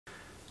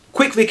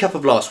Quick recap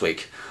of last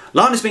week.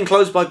 Line has been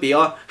closed by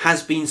BR,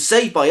 has been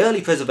saved by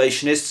early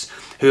preservationists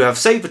who have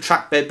saved the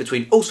track bed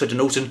between Alresford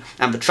and Alton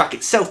and the track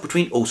itself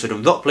between Alresford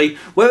and Ropley,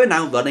 where we're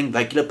now running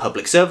regular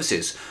public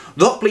services.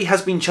 Ropley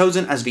has been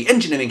chosen as the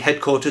engineering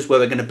headquarters where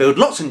we're going to build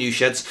lots of new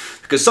sheds,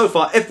 because so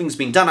far everything's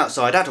been done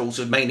outside at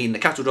Alresford, mainly in the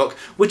cattle dock,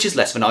 which is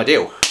less than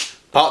ideal.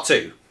 Part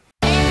 2.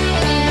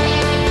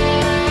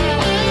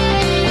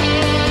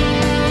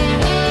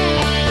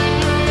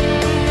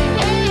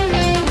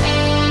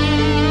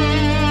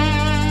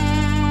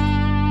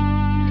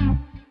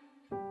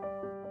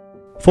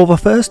 For the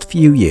first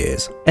few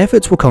years,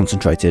 efforts were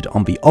concentrated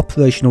on the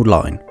operational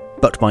line,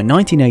 but by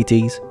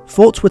 1980s,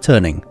 thoughts were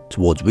turning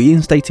towards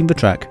reinstating the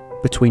track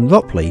between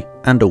Ropley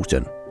and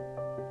Alton.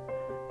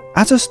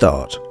 As a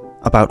start,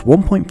 about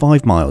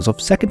 1.5 miles of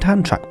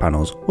second-hand track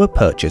panels were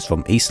purchased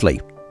from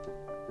Eastleigh.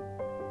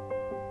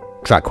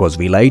 Track was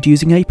relayed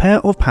using a pair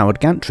of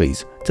powered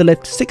gantries to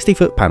lift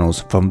 60-foot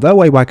panels from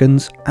railway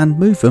wagons and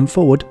move them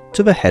forward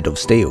to the head of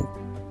steel.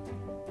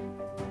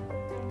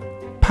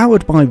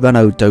 Powered by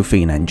Renault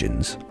Dauphine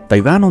engines,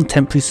 they ran on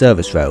temporary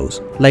service rails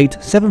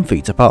laid 7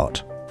 feet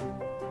apart.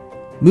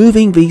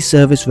 Moving these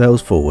service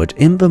rails forward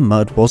in the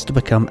mud was to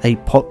become a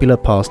popular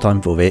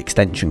pastime for the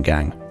extension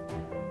gang.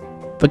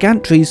 The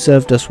gantries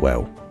served us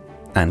well,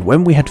 and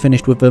when we had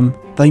finished with them,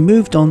 they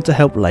moved on to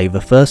help lay the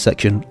first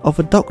section of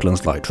the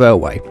Docklands Light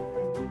Railway.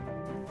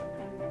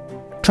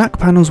 Track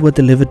panels were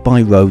delivered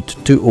by road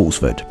to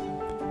Alresford,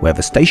 where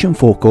the station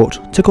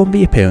forecourt took on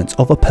the appearance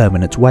of a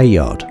permanent way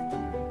yard.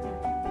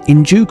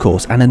 In due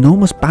course, an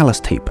enormous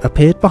ballast heap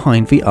appeared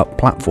behind the up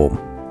platform.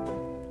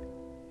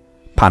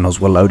 Panels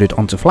were loaded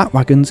onto flat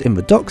wagons in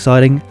the dock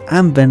siding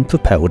and then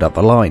propelled up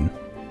the line.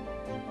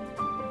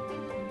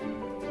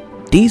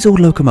 Diesel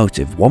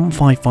locomotive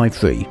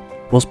 1553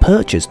 was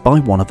purchased by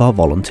one of our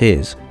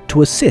volunteers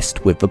to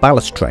assist with the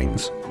ballast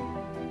trains.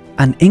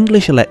 An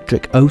English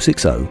Electric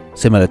 060,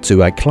 similar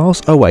to a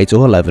Class 08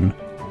 or 11,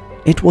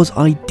 it was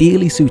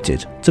ideally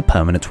suited to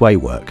permanent way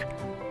work.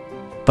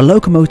 The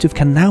locomotive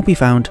can now be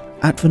found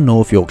at the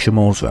North Yorkshire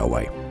Moors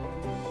Railway.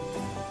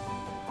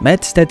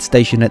 Medstead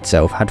station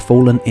itself had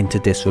fallen into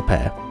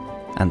disrepair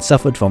and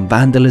suffered from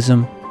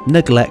vandalism,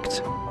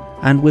 neglect,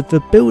 and with the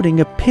building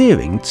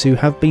appearing to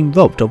have been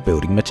robbed of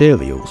building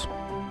materials.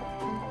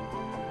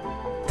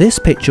 This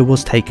picture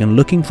was taken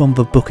looking from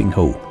the booking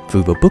hall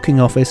through the booking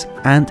office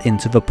and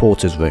into the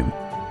porter's room,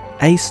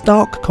 a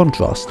stark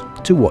contrast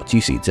to what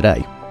you see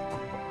today.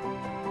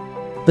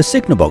 The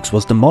signal box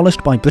was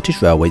demolished by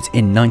British Railways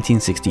in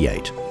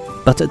 1968,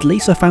 but at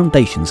least the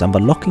foundations and the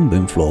locking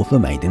room floor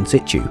remained in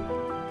situ.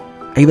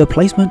 A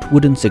replacement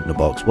wooden signal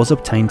box was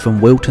obtained from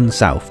Wilton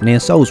South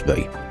near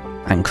Salisbury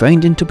and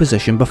craned into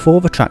position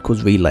before the track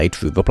was relayed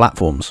through the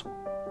platforms.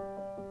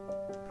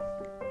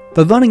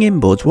 The running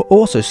inboards were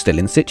also still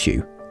in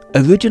situ,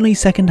 originally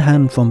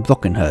second-hand from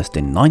Brockenhurst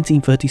in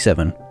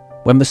 1937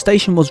 when the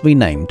station was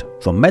renamed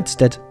from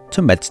Medstead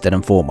to Medstead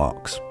and 4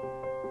 Marks.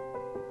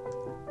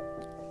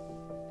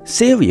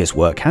 Serious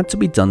work had to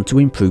be done to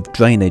improve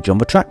drainage on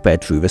the track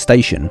bed through the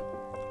station.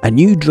 A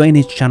new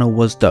drainage channel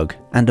was dug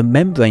and a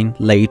membrane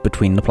laid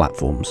between the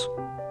platforms.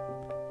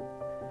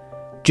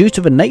 Due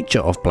to the nature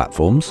of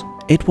platforms,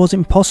 it was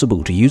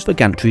impossible to use the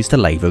gantries to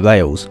lay the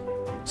rails,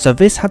 so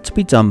this had to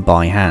be done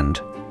by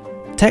hand.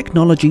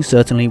 Technology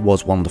certainly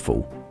was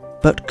wonderful,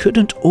 but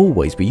couldn't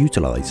always be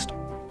utilised.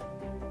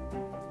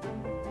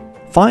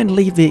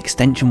 Finally, the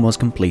extension was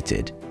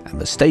completed and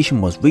the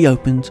station was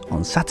reopened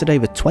on Saturday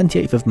the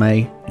 28th of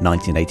May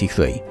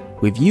 1983,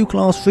 with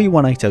U-Class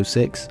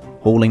 31806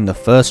 hauling the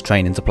first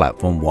train into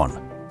Platform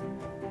 1.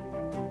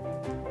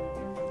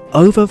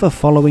 Over the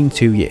following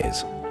 2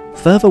 years,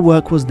 further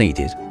work was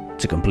needed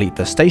to complete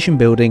the station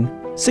building,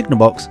 signal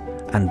box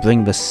and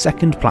bring the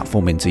second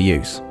platform into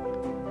use.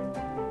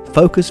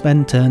 Focus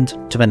then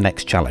turned to the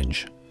next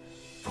challenge,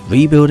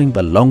 rebuilding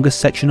the longest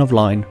section of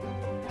line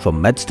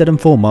from Medstead and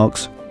 4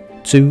 Marks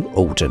to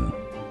Alton.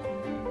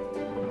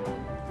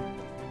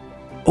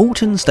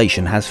 Alton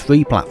Station has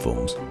 3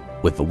 platforms,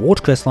 with the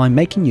Watercress Line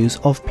making use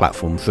of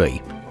Platform 3,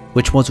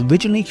 which was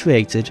originally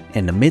created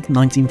in the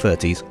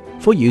mid-1930s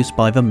for use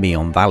by the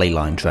Meon Valley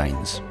Line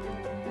trains.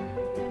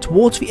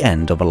 Towards the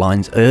end of the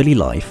line's early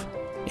life,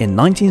 in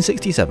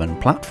 1967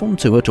 Platform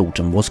 2 at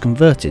Alton was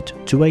converted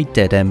to a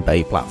dead-end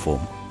bay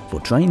platform for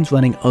trains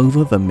running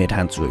over the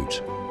Mid-Hants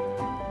route.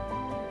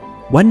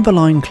 When the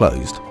line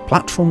closed,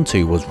 Platform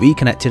 2 was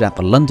reconnected at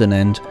the London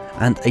end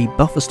and a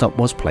buffer stop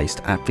was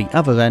placed at the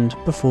other end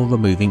before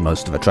removing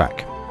most of the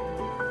track.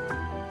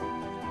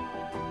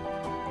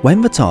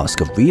 When the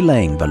task of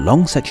relaying the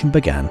long section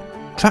began,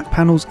 track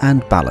panels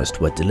and ballast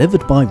were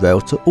delivered by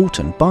rail to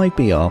Alton by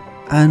BR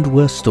and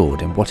were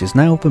stored in what is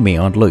now the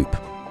Meon Loop.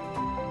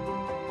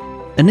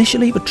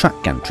 Initially, the track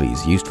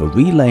gantries used for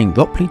relaying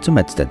Ropley to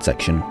Medstead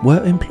section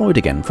were employed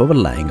again for the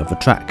laying of the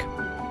track.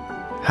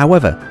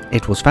 However,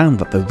 it was found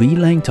that the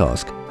relaying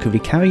task could be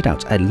carried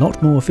out a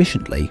lot more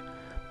efficiently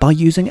by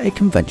using a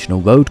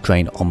conventional road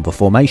crane on the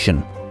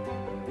formation.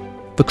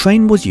 The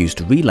crane was used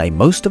to relay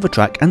most of the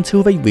track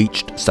until they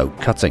reached soak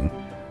cutting,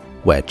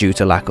 where due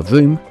to lack of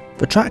room,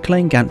 the track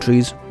lane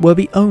gantries were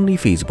the only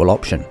feasible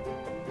option.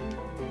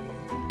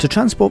 To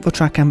transport the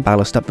track and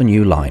ballast up the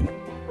new line,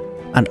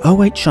 an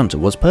 08 shunter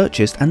was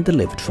purchased and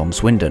delivered from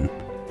Swindon.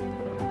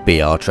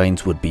 BR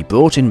trains would be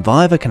brought in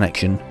via the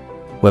connection,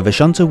 where the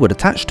shunter would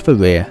attach to the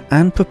rear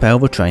and propel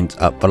the trains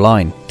up the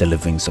line,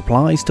 delivering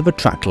supplies to the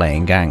track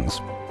laying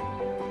gangs.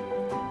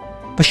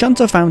 The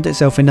shunter found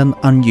itself in an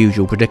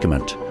unusual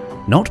predicament,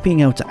 not being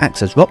able to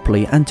access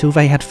Ropley until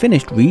they had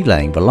finished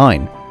relaying the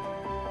line.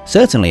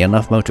 Certainly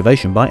enough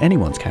motivation by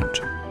anyone's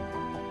count.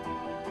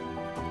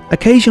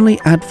 Occasionally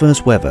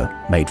adverse weather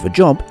made the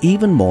job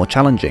even more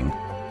challenging,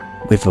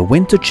 with the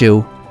winter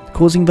chill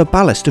causing the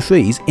ballast to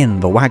freeze in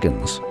the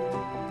wagons.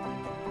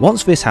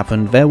 Once this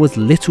happened, there was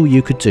little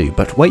you could do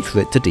but wait for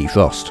it to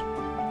defrost.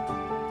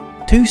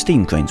 2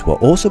 steam cranes were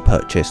also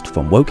purchased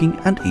from Woking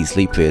and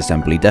Eastleigh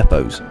pre-assembly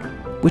depots,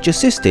 which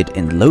assisted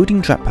in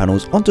loading track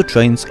panels onto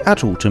trains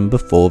at Alton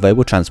before they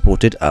were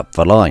transported up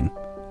the line.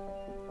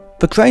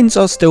 The cranes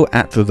are still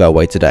at the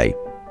railway today,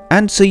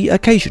 and see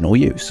occasional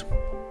use.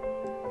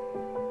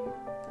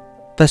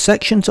 The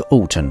section to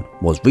Alton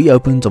was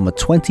reopened on the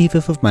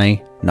 25th of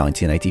May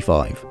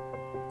 1985,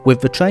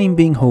 with the train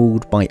being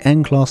hauled by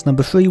N-Class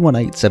number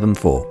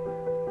 31874,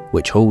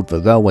 which hauled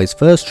the railway's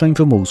first train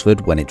from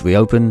Alresford when it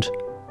reopened,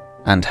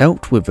 and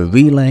helped with the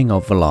relaying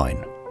of the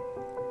line.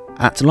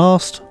 At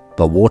last,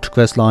 the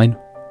Watercress Line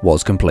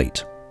was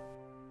complete.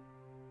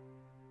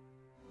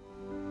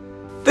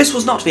 This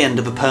was not the end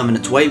of the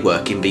permanent way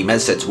work in the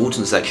Medsett to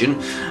Alton section,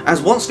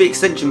 as once the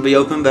extension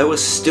reopened there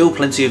was still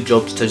plenty of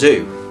jobs to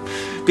do.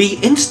 The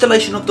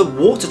installation of the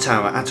water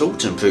tower at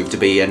Alton proved to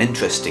be an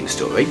interesting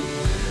story.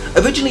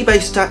 Originally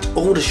based at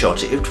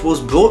Aldershot, it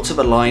was brought to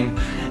the line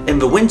in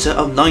the winter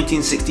of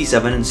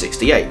 1967 and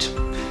 68.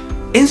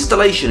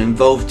 Installation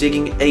involved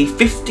digging a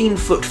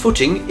 15-foot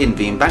footing in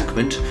the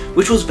embankment,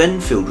 which was then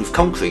filled with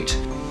concrete.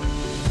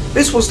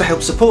 This was to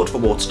help support the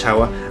water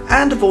tower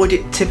and avoid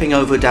it tipping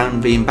over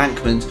down the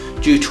embankment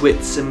due to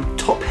its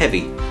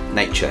top-heavy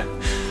nature.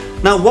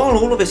 Now, while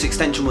all of this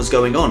extension was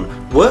going on,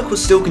 work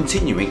was still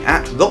continuing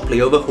at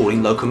Ropley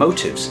overhauling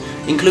locomotives,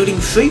 including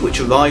 3 which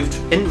arrived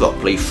in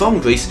Ropley from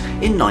Greece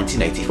in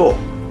 1984.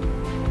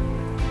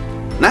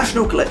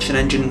 National Collection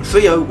Engine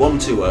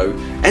 30120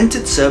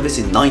 entered service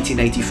in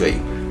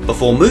 1983,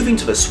 before moving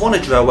to the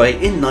Swanage Railway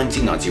in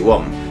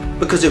 1991,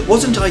 because it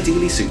wasn't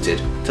ideally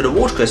suited to the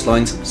Watercress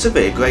Line's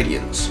severe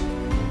gradients.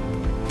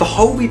 The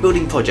whole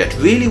rebuilding project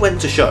really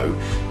went to show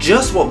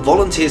just what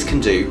volunteers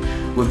can do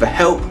with the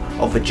help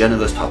of the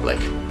generous public.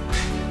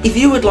 If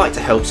you would like to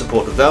help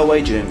support the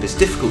railway during this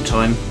difficult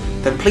time,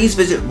 then please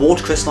visit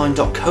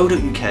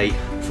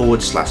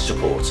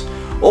watercressline.co.uk/support,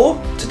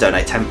 or to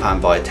donate £10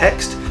 via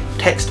text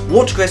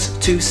Watercress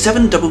to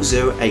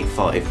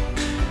 70085.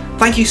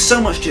 Thank you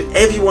so much to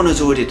everyone who's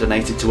already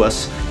donated to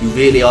us. You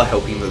really are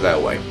helping the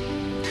railway.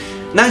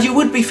 Now, you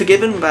would be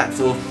forgiven that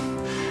for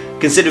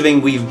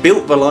considering we've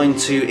built the line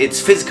to its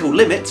physical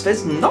limits,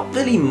 there's not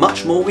really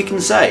much more we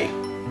can say.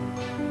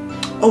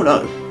 Oh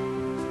no.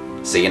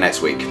 See you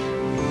next week.